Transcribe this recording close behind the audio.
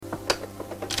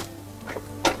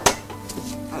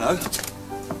Hello.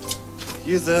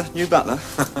 You the new butler?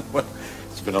 Well,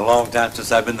 it's been a long time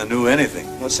since I've been the new anything.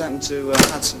 What's happened to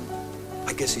Hudson?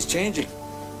 I guess he's changing.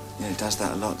 Yeah, he does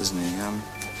that a lot, doesn't he?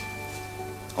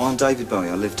 I'm David Bowie.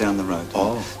 I live down the road.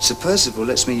 Oh. Sir Percival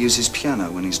lets me use his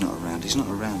piano when he's not around. He's not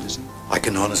around, is he? I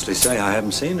can honestly say I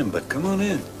haven't seen him, but come on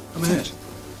in. Come in.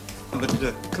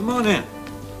 But come on in.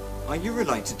 Are you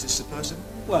related to Sir Percival?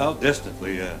 Well,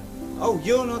 distantly, yeah. Oh,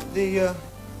 you're not the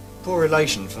poor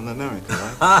relation from America,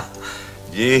 right? Ha!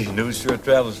 Gee, news sure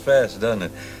travels fast, doesn't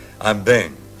it? I'm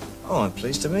Bing. Oh, I'm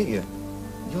pleased to meet you.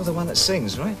 You're the one that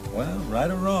sings, right? Well, right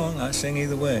or wrong, I sing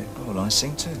either way. Oh, well, I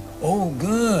sing too. Oh,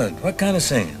 good. What kind of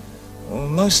singing? Well,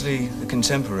 mostly the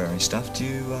contemporary stuff. Do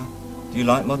you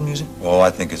like modern music? Oh, I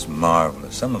think it's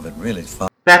marvelous. Some of it really is fun.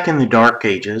 Back in the Dark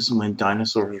Ages, when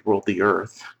dinosaurs ruled the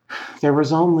earth, there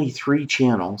was only 3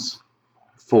 channels.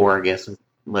 4, I guess,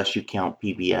 unless you count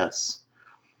PBS.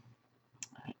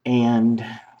 And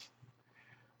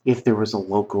if there was a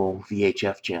local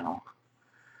VHF channel.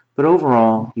 But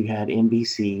overall, you had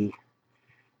NBC,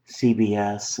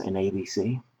 CBS, and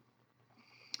ABC.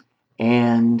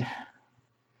 And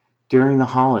during the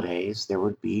holidays, there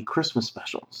would be Christmas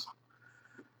specials.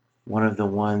 One of the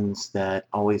ones that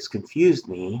always confused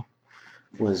me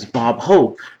was Bob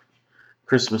Hope.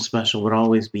 Christmas special would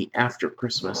always be after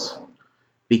Christmas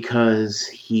because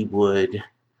he would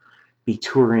be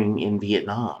touring in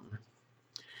Vietnam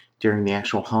during the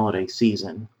actual holiday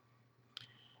season.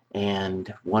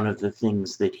 And one of the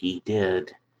things that he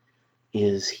did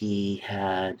is he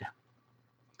had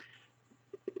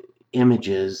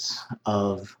images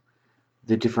of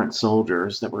the different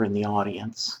soldiers that were in the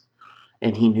audience.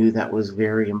 And he knew that was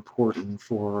very important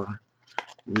for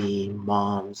the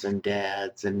moms and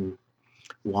dads and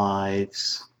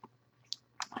wives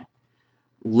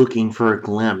looking for a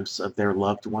glimpse of their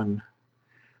loved one,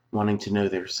 wanting to know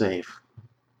they're safe.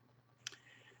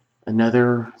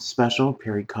 Another special,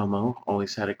 Perry Como,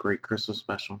 always had a great Christmas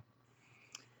special.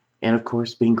 And of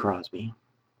course, Bing Crosby.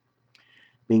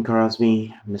 Bing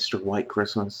Crosby, Mr. White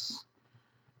Christmas,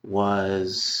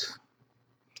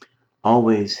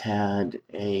 always had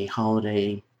a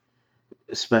holiday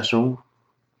special,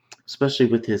 especially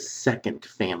with his second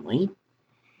family.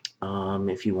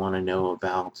 If you want to know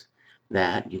about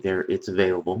that, it's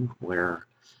available, where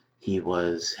he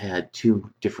had 2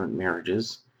 different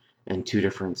marriages and 2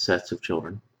 different sets of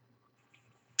children.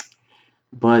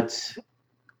 But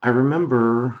I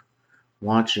remember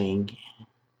watching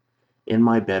in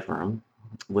my bedroom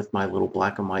with my little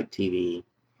black and white TV,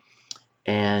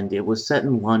 and it was set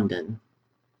in London,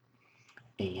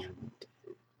 and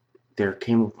there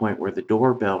came a point where the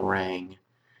doorbell rang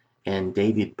and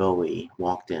David Bowie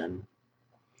walked in,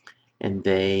 and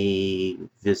they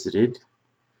visited,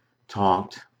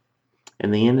 talked,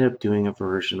 and they ended up doing a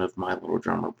version of My Little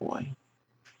Drummer Boy.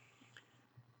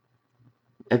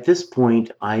 At this point,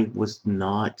 I was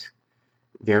not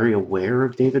very aware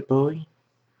of David Bowie.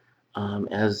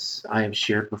 As I have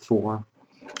shared before,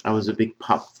 I was a big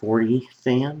Pop 40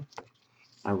 fan.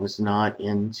 I was not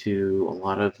into a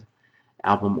lot of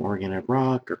album-oriented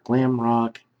rock or glam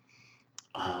rock.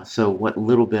 So what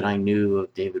little bit I knew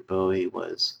of David Bowie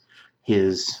was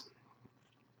his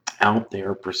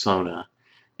out-there persona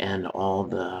and all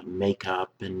the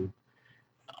makeup and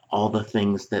all the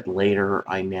things that later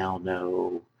I now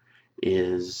know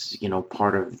is,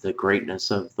 part of the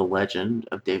greatness of the legend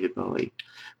of David Bowie.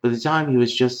 But at the time, he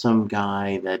was just some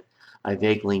guy that I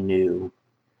vaguely knew.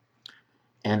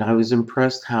 And I was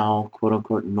impressed how,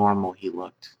 quote-unquote, normal he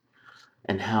looked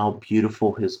and how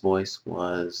beautiful his voice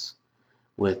was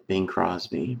with Bing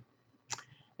Crosby.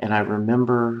 And I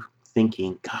remember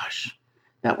thinking, gosh,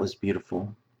 that was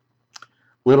beautiful.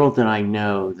 Little did I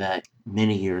know that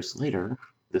many years later,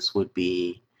 this would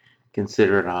be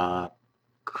considered a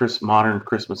modern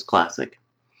Christmas classic,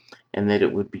 and that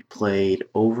it would be played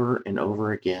over and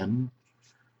over again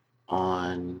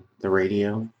on the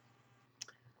radio,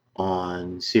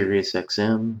 on Sirius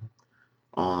XM,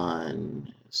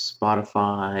 on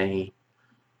Spotify,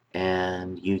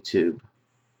 and YouTube.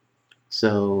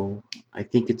 So I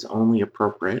think it's only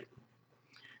appropriate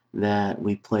that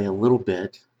we play a little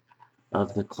bit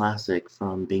of the classic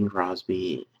from Bing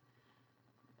Crosby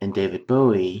and David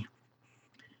Bowie,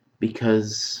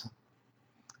 because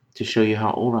to show you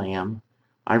how old I am,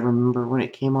 I remember when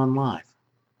it came on live.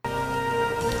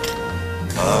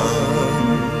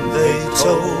 They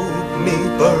told me,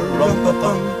 bum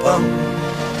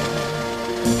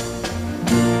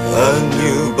a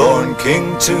newborn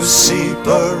king to see,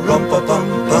 bum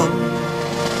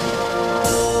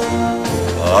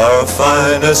our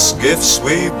finest gifts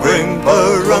we bring,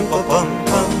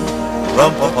 rum-pa-pum-pum,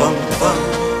 rum-pa-pum-pum.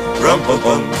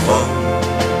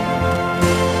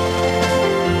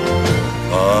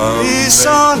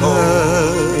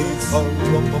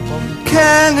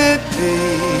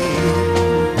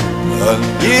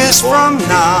 Years from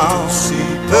now,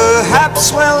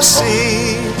 perhaps we'll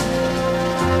see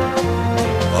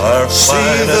Our see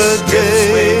the finest gifts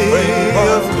we bring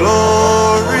day of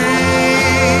glory.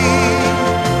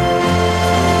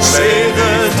 See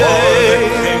the day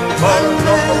when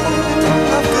men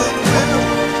of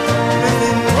goodwill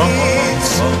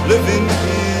live in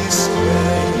peace,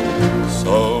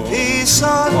 So peace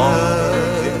on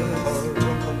earth.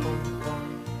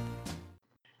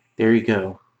 There you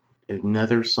go.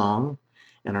 Another song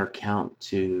in our count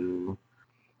to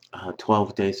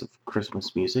 12 days of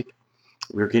Christmas music.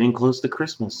 We're getting close to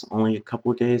Christmas. Only a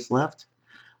couple of days left.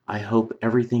 I hope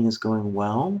everything is going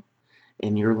well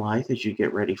in your life as you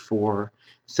get ready for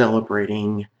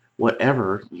celebrating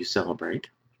whatever you celebrate.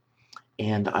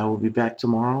 And I will be back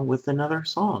tomorrow with another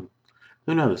song.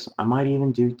 Who knows? I might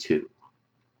even do two.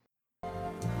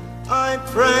 I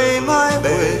pray my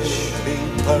wish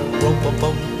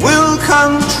will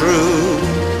come true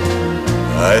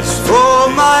for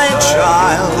my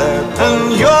child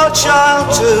and your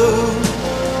child too.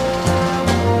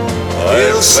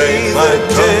 He'll see the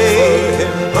day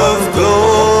of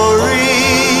glory.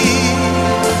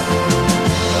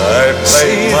 I See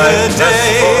play my the best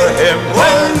for day him.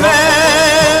 when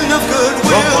men of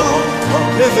goodwill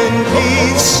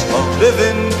live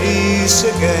in peace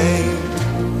again.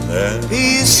 Then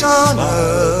Peace on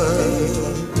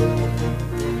earth,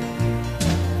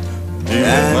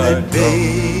 can it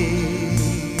be?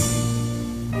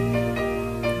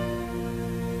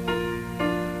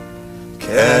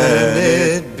 Can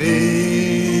it be?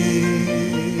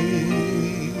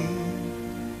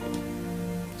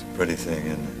 It's a pretty thing,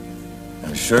 isn't it?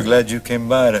 I'm sure glad you came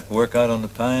by to work out on the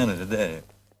piano today.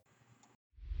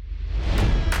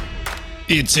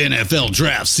 It's NFL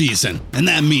draft season, and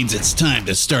that means it's time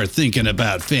to start thinking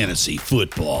about fantasy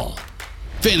football.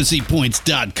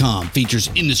 FantasyPoints.com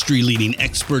features industry-leading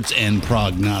experts and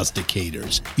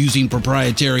prognosticators using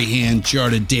proprietary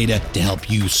hand-charted data to help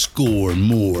you score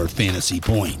more fantasy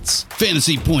points.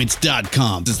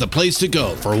 FantasyPoints.com is the place to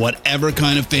go for whatever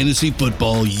kind of fantasy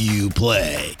football you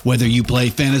play. Whether you play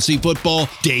fantasy football,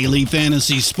 daily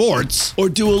fantasy sports, or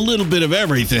do a little bit of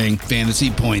everything,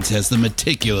 Fantasy Points has the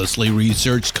meticulously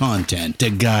researched content to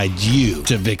guide you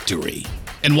to victory.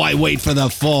 And why wait for the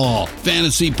fall?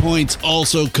 Fantasy Points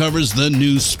also covers the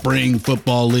new spring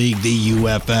football league, the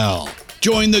UFL.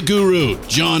 Join the guru,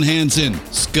 John Hansen,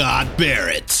 Scott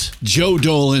Barrett, Joe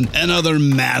Dolan, and other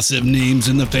massive names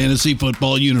in the fantasy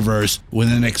football universe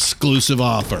with an exclusive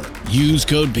offer. Use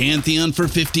code Pantheon for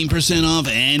 15% off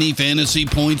any Fantasy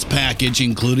Points package,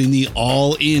 including the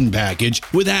all-in package,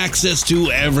 with access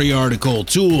to every article,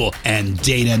 tool, and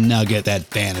data nugget that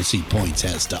Fantasy Points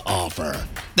has to offer.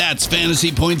 That's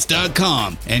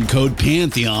FantasyPoints.com and code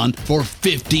Pantheon for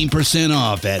 15%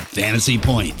 off at Fantasy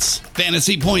Points.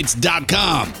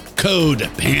 FantasyPoints.com, code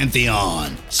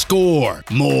Pantheon. Score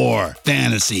more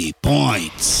fantasy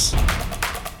points.